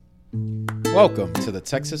Welcome to the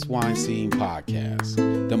Texas Wine Scene Podcast,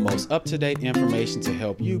 the most up-to-date information to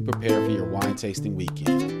help you prepare for your wine tasting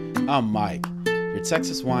weekend. I'm Mike, your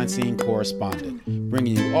Texas Wine Scene correspondent,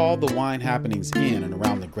 bringing you all the wine happenings in and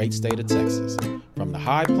around the great state of Texas, from the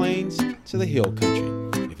high plains to the hill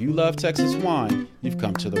country. If you love Texas wine, you've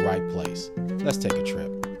come to the right place. Let's take a trip.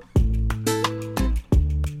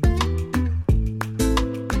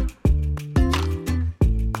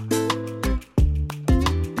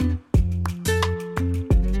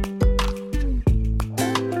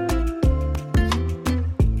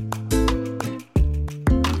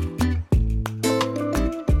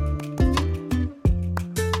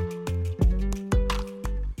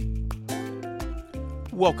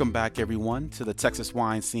 Welcome back, everyone, to the Texas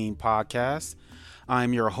Wine Scene Podcast.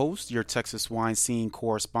 I'm your host, your Texas Wine Scene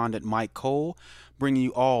correspondent, Mike Cole, bringing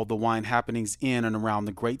you all the wine happenings in and around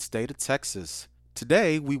the great state of Texas.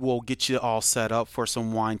 Today, we will get you all set up for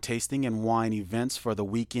some wine tasting and wine events for the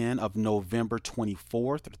weekend of November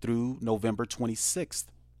 24th through November 26th.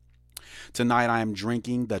 Tonight, I am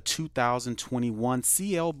drinking the 2021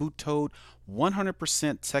 CL Butaud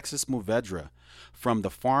 100% Texas Mourvèdre from the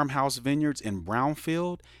Farmhouse Vineyards in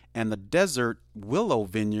Brownfield and the Desert Willow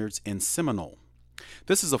Vineyards in Seminole.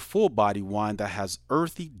 This is a full-body wine that has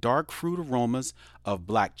earthy, dark fruit aromas of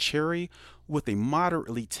black cherry with a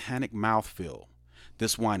moderately tannic mouthfeel.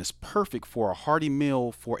 This wine is perfect for a hearty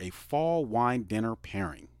meal for a fall wine dinner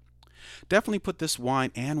pairing. Definitely put this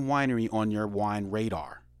wine and winery on your wine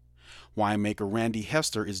radar. Winemaker Randy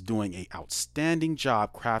Hester is doing an outstanding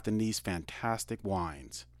job crafting these fantastic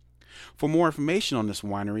wines. For more information on this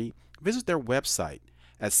winery, visit their website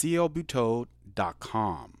at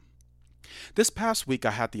clbutaud.com. This past week,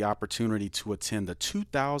 I had the opportunity to attend the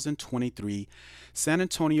 2023 San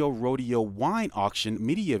Antonio Rodeo Wine Auction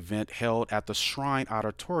media event held at the Shrine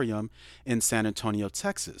Auditorium in San Antonio,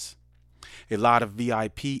 Texas. A lot of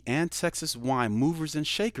VIP and Texas wine movers and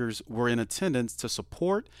shakers were in attendance to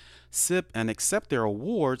support, sip, and accept their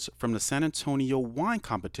awards from the San Antonio Wine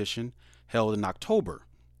Competition held in October.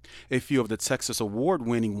 A few of the Texas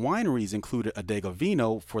award-winning wineries included Adega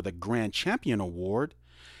Vino for the Grand Champion Award,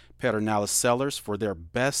 Pedernales Cellars for their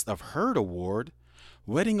Best of Herd Award,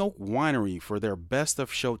 Wedding Oak Winery for their Best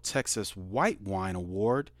of Show Texas White Wine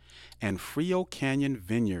Award, and Frio Canyon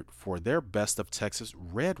Vineyard for their Best of Texas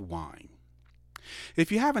Red Wine.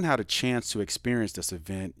 If you haven't had a chance to experience this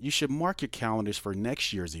event, you should mark your calendars for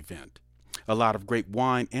next year's event. A lot of great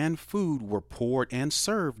wine and food were poured and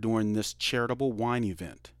served during this charitable wine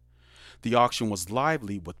event. The auction was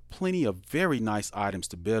lively with plenty of very nice items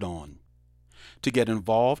to bid on. To get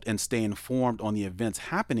involved and stay informed on the events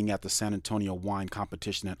happening at the San Antonio Wine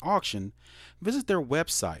Competition and Auction, visit their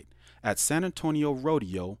website at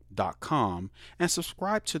sanantoniorodeo.com and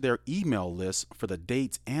subscribe to their email list for the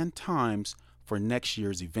dates and times for next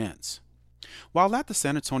year's events. While at the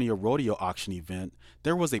San Antonio Rodeo Auction event,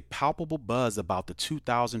 there was a palpable buzz about the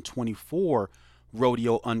 2024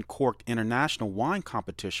 Rodeo Uncorked International Wine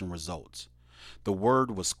Competition results. The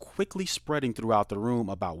word was quickly spreading throughout the room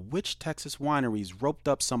about which Texas wineries roped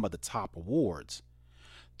up some of the top awards.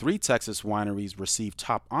 3 Texas wineries received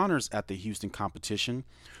top honors at the Houston competition,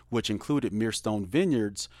 which included Mirestone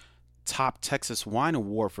Vineyards' Top Texas Wine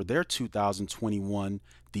Award for their 2021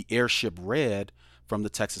 The Airship Red from the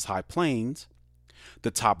Texas High Plains.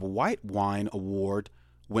 The Top White Wine Award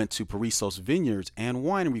went to Parissos Vineyards and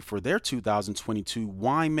Winery for their 2022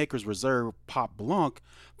 Winemakers Reserve Pop Blanc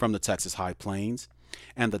from the Texas High Plains,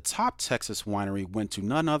 and the Top Texas Winery went to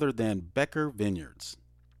none other than Becker Vineyards.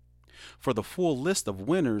 For the full list of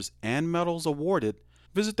winners and medals awarded,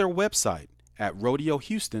 visit their website at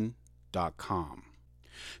rodeohouston.com.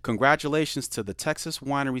 Congratulations to the Texas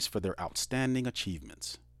wineries for their outstanding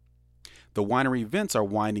achievements. The winery events are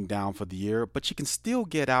winding down for the year, but you can still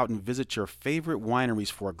get out and visit your favorite wineries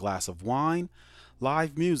for a glass of wine,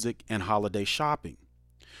 live music, and holiday shopping.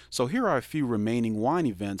 So here are a few remaining wine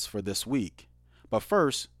events for this week. But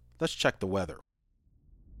first, let's check the weather.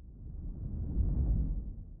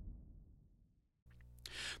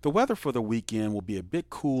 The weather for the weekend will be a bit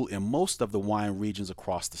cool in most of the wine regions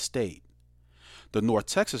across the state. The North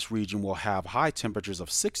Texas region will have high temperatures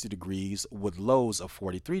of 60 degrees with lows of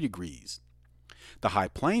 43 degrees. The High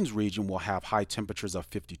Plains region will have high temperatures of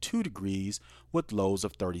 52 degrees with lows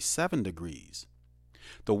of 37 degrees.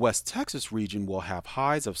 The West Texas region will have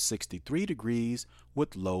highs of 63 degrees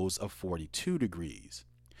with lows of 42 degrees.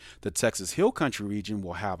 The Texas Hill Country region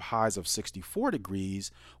will have highs of 64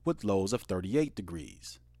 degrees with lows of 38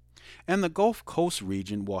 degrees. And the Gulf Coast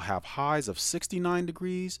region will have highs of 69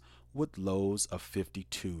 degrees with lows of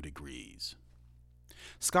 52 degrees.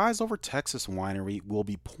 Skies Over Texas Winery will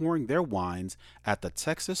be pouring their wines at the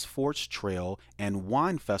Texas Forge Trail and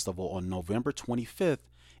Wine Festival on November 25th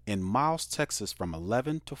in Miles, Texas from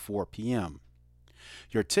 11 to 4 p.m.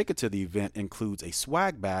 Your ticket to the event includes a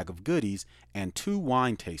swag bag of goodies and 2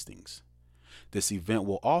 wine tastings. This event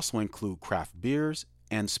will also include craft beers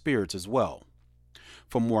and spirits as well.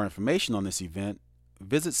 For more information on this event,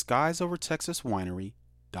 visit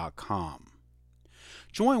skiesovertexaswinery.com.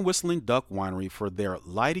 Join Whistling Duck Winery for their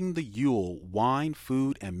Lighting the Yule Wine,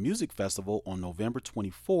 Food, and Music Festival on November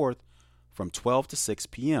 24th from 12 to 6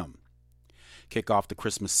 p.m. Kick off the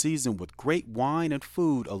Christmas season with great wine and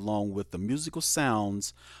food along with the musical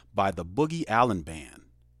sounds by the Boogie Allen Band.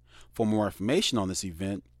 For more information on this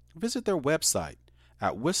event, visit their website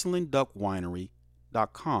at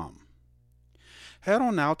whistlingduckwinery.com. Head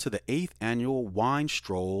on out to the 8th Annual Wine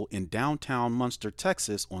Stroll in downtown Munster,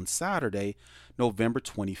 Texas on Saturday, November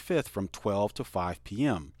 25th from 12 to 5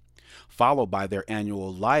 p.m., followed by their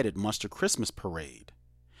annual Lighted Munster Christmas Parade.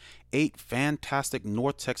 8 fantastic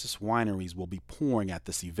North Texas wineries will be pouring at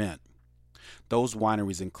this event. Those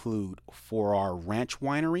wineries include 4R Ranch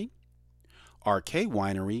Winery, RK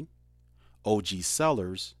Winery, OG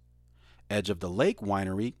Cellars, Edge of the Lake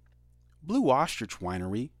Winery, Blue Ostrich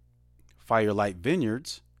Winery, Firelight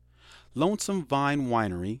Vineyards, Lonesome Vine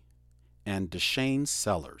Winery, and Deschaines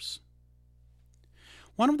Cellars.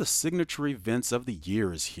 One of the signature events of the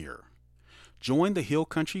year is here. Join the Hill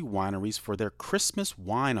Country Wineries for their Christmas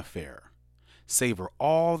Wine Affair. Savor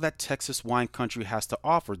all that Texas wine country has to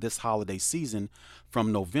offer this holiday season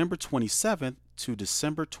from November 27th to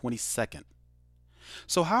December 22nd.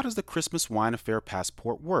 So how does the Christmas Wine Affair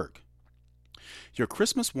Passport work? Your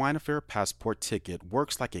Christmas Wine Affair Passport ticket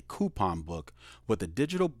works like a coupon book with a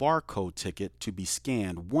digital barcode ticket to be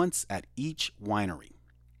scanned once at each winery.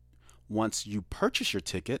 Once you purchase your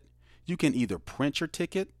ticket, you can either print your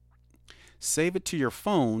ticket, save it to your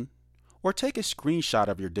phone, or take a screenshot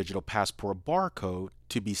of your digital passport barcode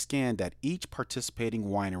to be scanned at each participating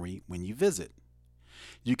winery when you visit.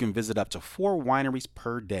 You can visit up to 4 wineries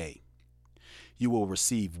per day. You will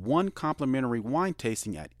receive 1 complimentary wine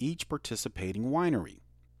tasting at each participating winery.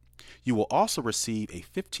 You will also receive a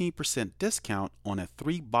 15% discount on a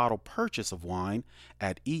 3-bottle purchase of wine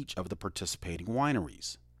at each of the participating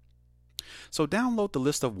wineries. So download the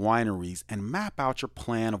list of wineries and map out your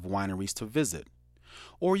plan of wineries to visit,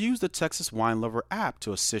 or use the Texas Wine Lover app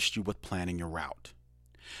to assist you with planning your route.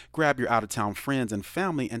 Grab your out-of-town friends and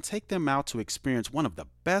family and take them out to experience one of the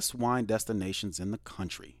best wine destinations in the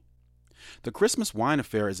country. The Christmas Wine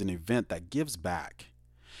Affair is an event that gives back.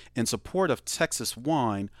 In support of Texas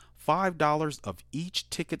wine, $5 of each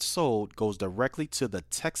ticket sold goes directly to the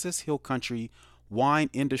Texas Hill Country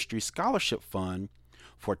Wine Industry Scholarship Fund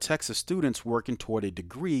for Texas students working toward a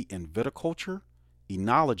degree in viticulture,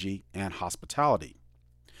 enology, and hospitality.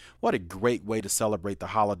 What a great way to celebrate the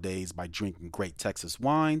holidays by drinking great Texas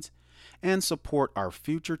wines and support our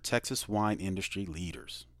future Texas wine industry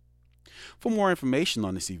leaders. For more information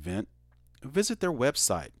on this event, visit their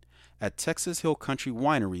website at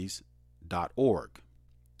texashillcountrywineries.org.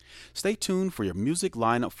 Stay tuned for your music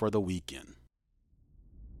lineup for the weekend.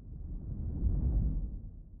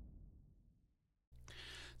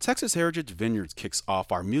 Texas Heritage Vineyards kicks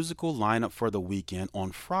off our musical lineup for the weekend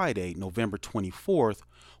on Friday, November 24th,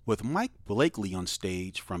 with Mike Blakely on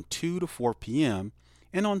stage from 2 to 4 p.m.,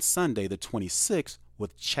 and on Sunday, the 26th,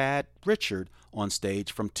 with Chad Richard on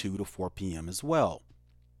stage from 2 to 4 p.m. as well.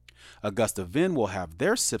 Augusta Vin will have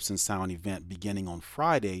their Sips and Sound event beginning on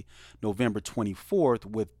Friday, November 24th,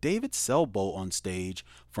 with David Selbo on stage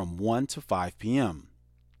from 1 to 5 p.m.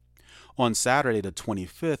 On Saturday, the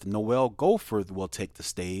 25th, Noel Goforth will take the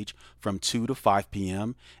stage from 2 to 5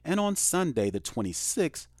 p.m., and on Sunday, the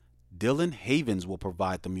 26th, Dylan Havens will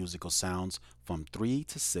provide the musical sounds from 3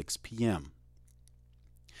 to 6 p.m.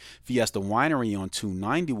 Fiesta Winery on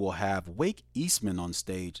 290 will have Wake Eastman on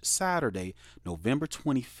stage Saturday, November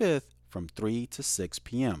 25th from 3 to 6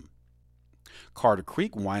 p.m. Carter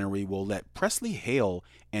Creek Winery will let Presley Hale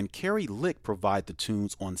and Carrie Lick provide the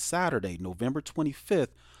tunes on Saturday, November 25th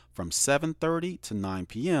from 7:30 to 9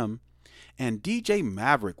 p.m., and DJ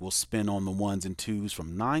Maverick will spin on the ones and twos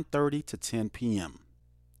from 9:30 to 10 p.m.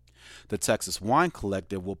 The Texas Wine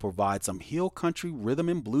Collective will provide some Hill Country rhythm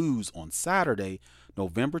and blues on Saturday,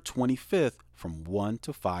 November 25th from 1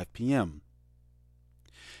 to 5 p.m.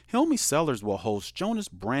 Hilmy Cellars will host Jonas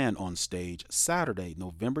Brand on stage Saturday,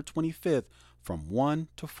 November 25th from 1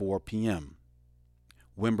 to 4 p.m.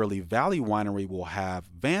 Wimberley Valley Winery will have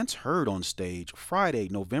Vance Hurd on stage Friday,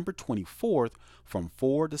 November 24th from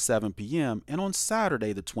 4 to 7 p.m. and on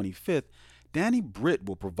Saturday the 25th, Danny Britt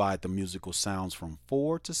will provide the musical sounds from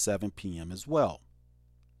 4 to 7 p.m. as well.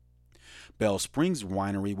 Bell Springs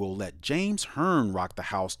Winery will let James Hearn rock the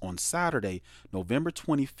house on Saturday, November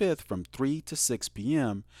 25th from 3 to 6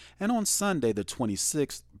 p.m. and on Sunday the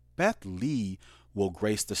 26th, Beth Lee will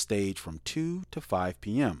grace the stage from 2 to 5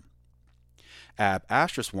 p.m. Ab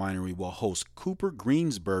Astris Winery will host Cooper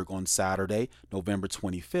Greensburg on Saturday, November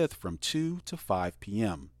 25th from 2 to 5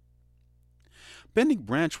 p.m. Bending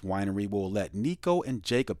Branch Winery will let Nico and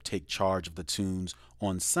Jacob take charge of the tunes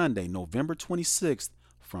on Sunday, November 26th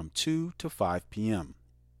from 2 to 5 p.m.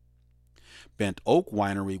 Bent Oak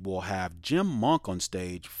Winery will have Jim Monk on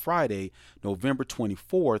stage Friday, November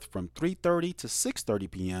 24th from 3:30 to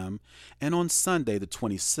 6:30 p.m. and on Sunday the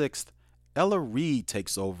 26th, Ella Reed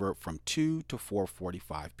takes over from 2 to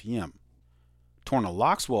 4:45 p.m. Torna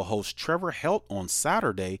Locks will host Trevor Helt on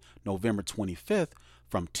Saturday, November 25th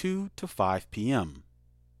from 2 to 5 p.m.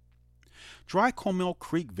 Dry Comel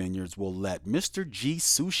Creek Vineyards will let Mr. G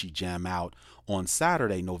Sushi jam out on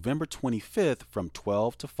Saturday, November 25th from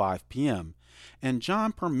 12 to 5 p.m. and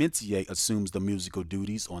John Permentier assumes the musical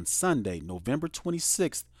duties on Sunday, November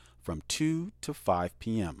 26th from 2 to 5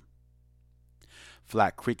 p.m.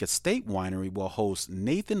 Flat Creek Estate Winery will host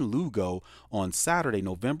Nathan Lugo on Saturday,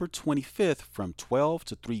 November 25th from 12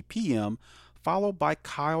 to 3 p.m., followed by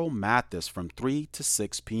Kyle Mathis from 3 to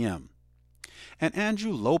 6 p.m. And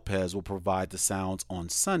Andrew Lopez will provide the sounds on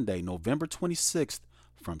Sunday, November 26th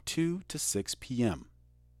from 2 to 6 p.m.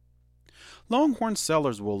 Longhorn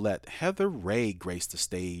Cellars will let Heather Ray grace the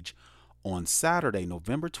stage on Saturday,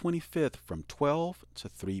 November 25th from 12 to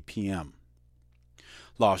 3 p.m.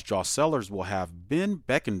 Lost Jaw Cellars will have Ben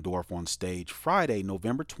Beckendorf on stage Friday,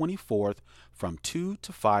 November 24th from 2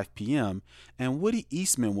 to 5 p.m. and Woody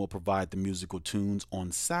Eastman will provide the musical tunes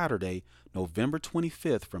on Saturday, November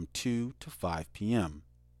 25th from 2 to 5 p.m.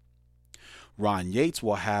 Ron Yates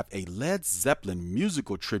will have a Led Zeppelin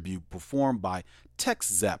musical tribute performed by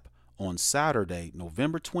Tex Zepp on Saturday,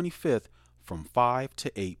 November 25th from 5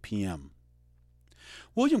 to 8 p.m.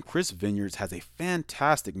 William Chris Vineyards has a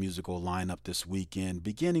fantastic musical lineup this weekend,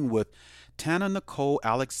 beginning with Tana Nicole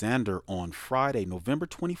Alexander on Friday, November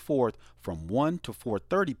 24th from 1 to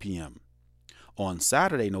 4:30 p.m. On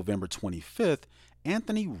Saturday, November 25th,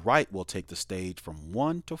 Anthony Wright will take the stage from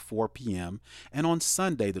 1 to 4 p.m. and on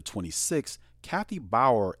Sunday, the 26th, Kathy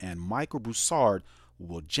Bauer and Michael Broussard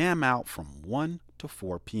will jam out from 1 to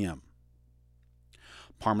 4 p.m.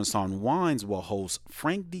 Parmesan Wines will host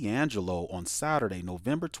Frank D'Angelo on Saturday,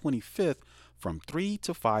 November 25th from 3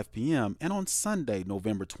 to 5 p.m. and on Sunday,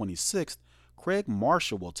 November 26th, Craig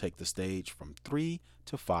Marshall will take the stage from 3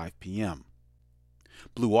 to 5 p.m.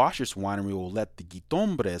 Blue Ostrich Winery will let the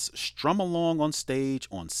Guitombres strum along on stage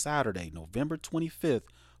on Saturday, November 25th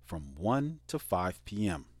from 1 to 5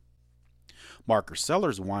 p.m. Marker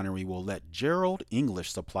Cellars Winery will let Gerald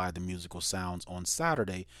English supply the musical sounds on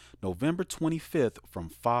Saturday, November 25th from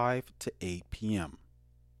 5 to 8 p.m.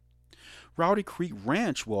 Rowdy Creek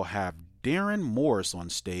Ranch will have Darren Morris on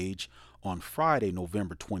stage on Friday,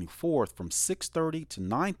 November 24th from 6:30 to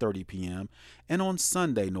 9:30 p.m. and on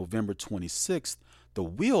Sunday, November 26th, the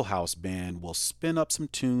Wheelhouse Band will spin up some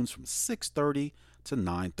tunes from 6:30 to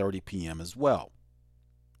 9:30 p.m. as well.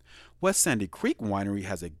 West Sandy Creek Winery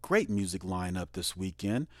has a great music lineup this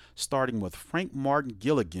weekend, starting with Frank Martin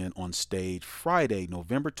Gilligan on stage Friday,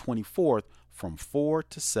 November 24th from 4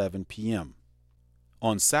 to 7 p.m.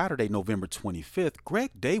 On Saturday, November 25th,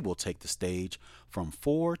 Greg Day will take the stage from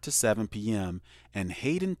 4 to 7 p.m. and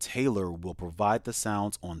Hayden Taylor will provide the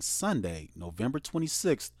sounds on Sunday, November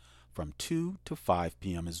 26th from 2 to 5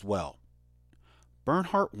 p.m. as well.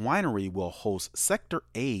 Bernhardt Winery will host Sector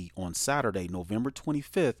A on Saturday, November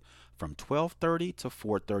 25th from 12:30 to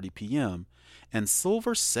 4:30 p.m. and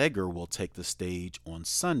Silver Seger will take the stage on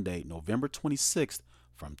Sunday, November 26th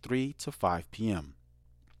from 3 to 5 p.m.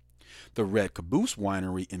 The Red Caboose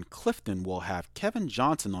Winery in Clifton will have Kevin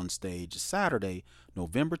Johnson on stage Saturday,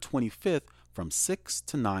 November 25th from 6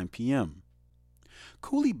 to 9 p.m.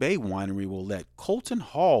 Cooley Bay Winery will let Colton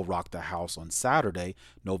Hall rock the house on Saturday,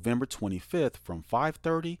 November 25th from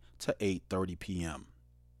 5:30 to 8:30 p.m.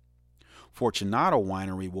 Fortunato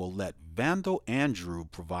Winery will let Vandal Andrew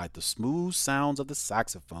provide the smooth sounds of the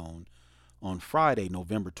saxophone on Friday,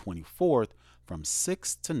 November 24th from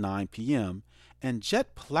 6 to 9 p.m. and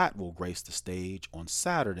Jet Platt will grace the stage on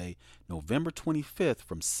Saturday, November 25th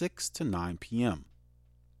from 6 to 9 p.m.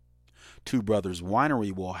 Two Brothers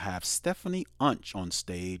Winery will have Stephanie Unch on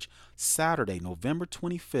stage Saturday, November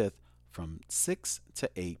 25th from 6 to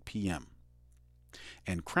 8 p.m.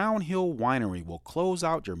 And Crown Hill Winery will close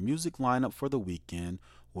out your music lineup for the weekend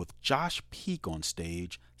with Josh Peak on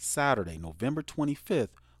stage Saturday, November 25th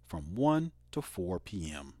from 1 to 4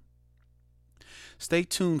 p.m. Stay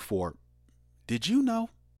tuned for Did You Know?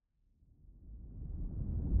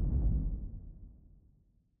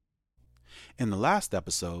 In the last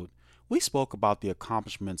episode, we spoke about the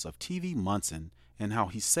accomplishments of T.V. Munson and how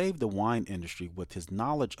he saved the wine industry with his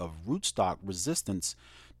knowledge of rootstock resistance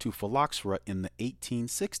to phylloxera in the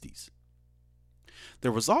 1860s.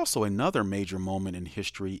 There was also another major moment in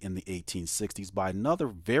history in the 1860s by another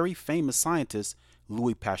very famous scientist,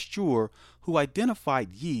 Louis Pasteur, who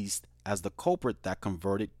identified yeast as the culprit that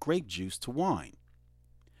converted grape juice to wine.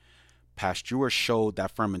 Pasteur showed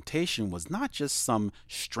that fermentation was not just some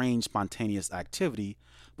strange spontaneous activity,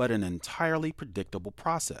 but an entirely predictable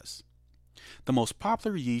process. The most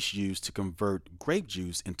popular yeast used to convert grape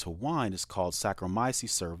juice into wine is called Saccharomyces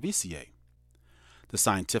cerevisiae. The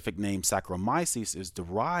scientific name Saccharomyces is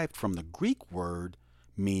derived from the Greek word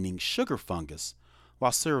meaning sugar fungus,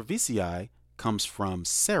 while cerevisiae comes from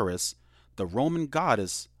Ceres, the Roman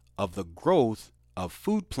goddess of the growth of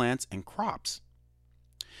food plants and crops.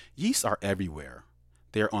 Yeasts are everywhere.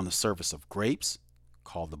 They are on the surface of grapes,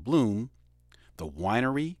 called the bloom, the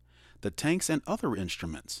winery, the tanks, and other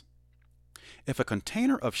instruments. If a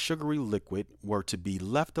container of sugary liquid were to be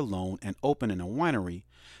left alone and open in a winery,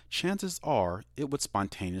 chances are it would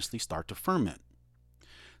spontaneously start to ferment.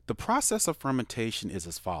 The process of fermentation is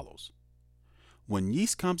as follows. When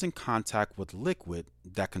yeast comes in contact with liquid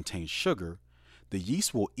that contains sugar, the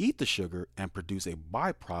yeast will eat the sugar and produce a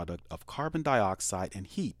byproduct of carbon dioxide and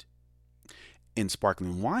heat. In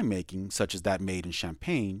sparkling winemaking, such as that made in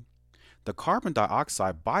champagne, the carbon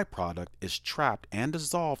dioxide byproduct is trapped and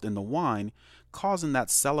dissolved in the wine, causing that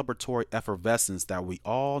celebratory effervescence that we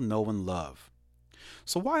all know and love.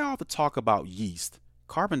 So why all the talk about yeast,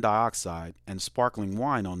 carbon dioxide, and sparkling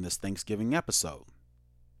wine on this Thanksgiving episode?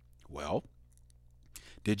 Well,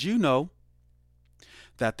 did you know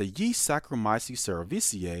that the yeast Saccharomyces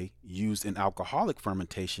cerevisiae used in alcoholic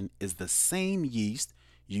fermentation is the same yeast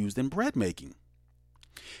used in bread making?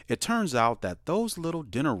 It turns out that those little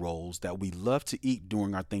dinner rolls that we love to eat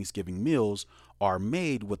during our Thanksgiving meals are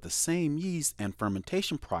made with the same yeast and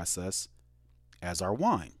fermentation process as our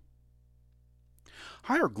wine.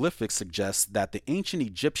 Hieroglyphics suggest that the ancient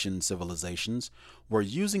Egyptian civilizations were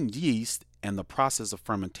using yeast and the process of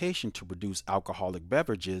fermentation to produce alcoholic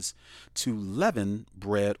beverages to leaven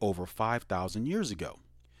bread over 5,000 years ago.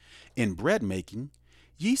 In bread making,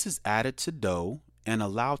 yeast is added to dough and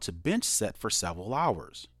allowed to bench set for several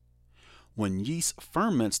hours. When yeast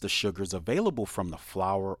ferments the sugars available from the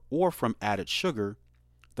flour or from added sugar,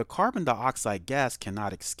 the carbon dioxide gas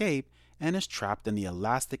cannot escape and is trapped in the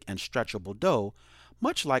elastic and stretchable dough,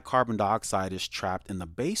 much like carbon dioxide is trapped in the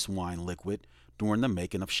base wine liquid during the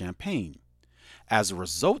making of champagne. As a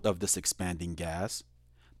result of this expanding gas,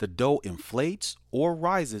 the dough inflates or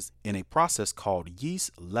rises in a process called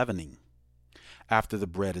yeast leavening. After the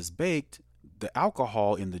bread is baked, the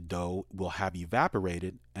alcohol in the dough will have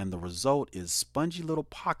evaporated, and the result is spongy little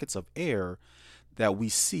pockets of air that we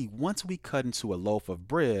see once we cut into a loaf of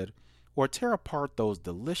bread or tear apart those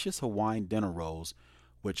delicious Hawaiian dinner rolls,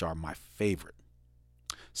 which are my favorite.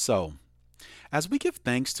 So, as we give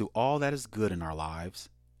thanks to all that is good in our lives,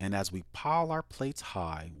 and as we pile our plates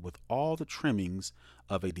high with all the trimmings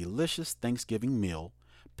of a delicious Thanksgiving meal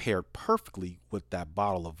paired perfectly with that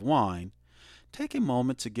bottle of wine, take a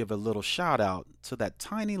moment to give a little shout out to that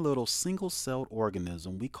tiny little single-celled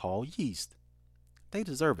organism we call yeast. They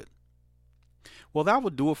deserve it. Well, that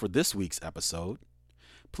will do it for this week's episode.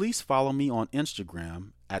 Please follow me on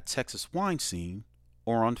Instagram at Texas Wine Scene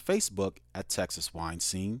or on Facebook at Texas Wine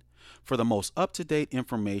Scene for the most up-to-date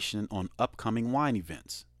information on upcoming wine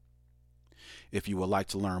events. If you would like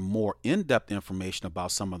to learn more in-depth information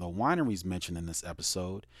about some of the wineries mentioned in this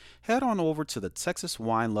episode, head on over to the Texas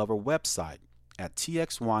Wine Lover website at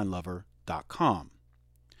txwinelover.com.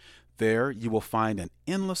 There you will find an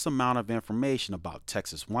endless amount of information about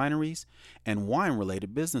Texas wineries and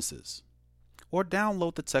wine-related businesses. Or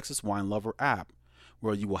download the Texas Wine Lover app,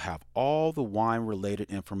 where you will have all the wine-related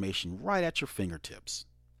information right at your fingertips.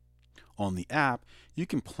 On the app, you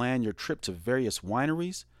can plan your trip to various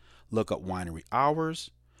wineries, look up winery hours,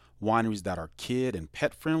 wineries that are kid and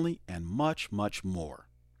pet friendly, and much, much more.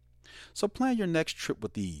 So plan your next trip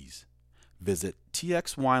with ease. Visit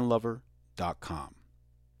txwinelover.com.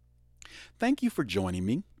 Thank you for joining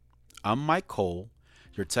me. I'm Mike Cole,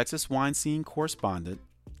 your Texas Wine Scene correspondent,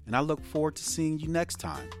 and I look forward to seeing you next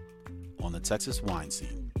time on the Texas Wine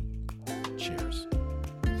Scene. Cheers.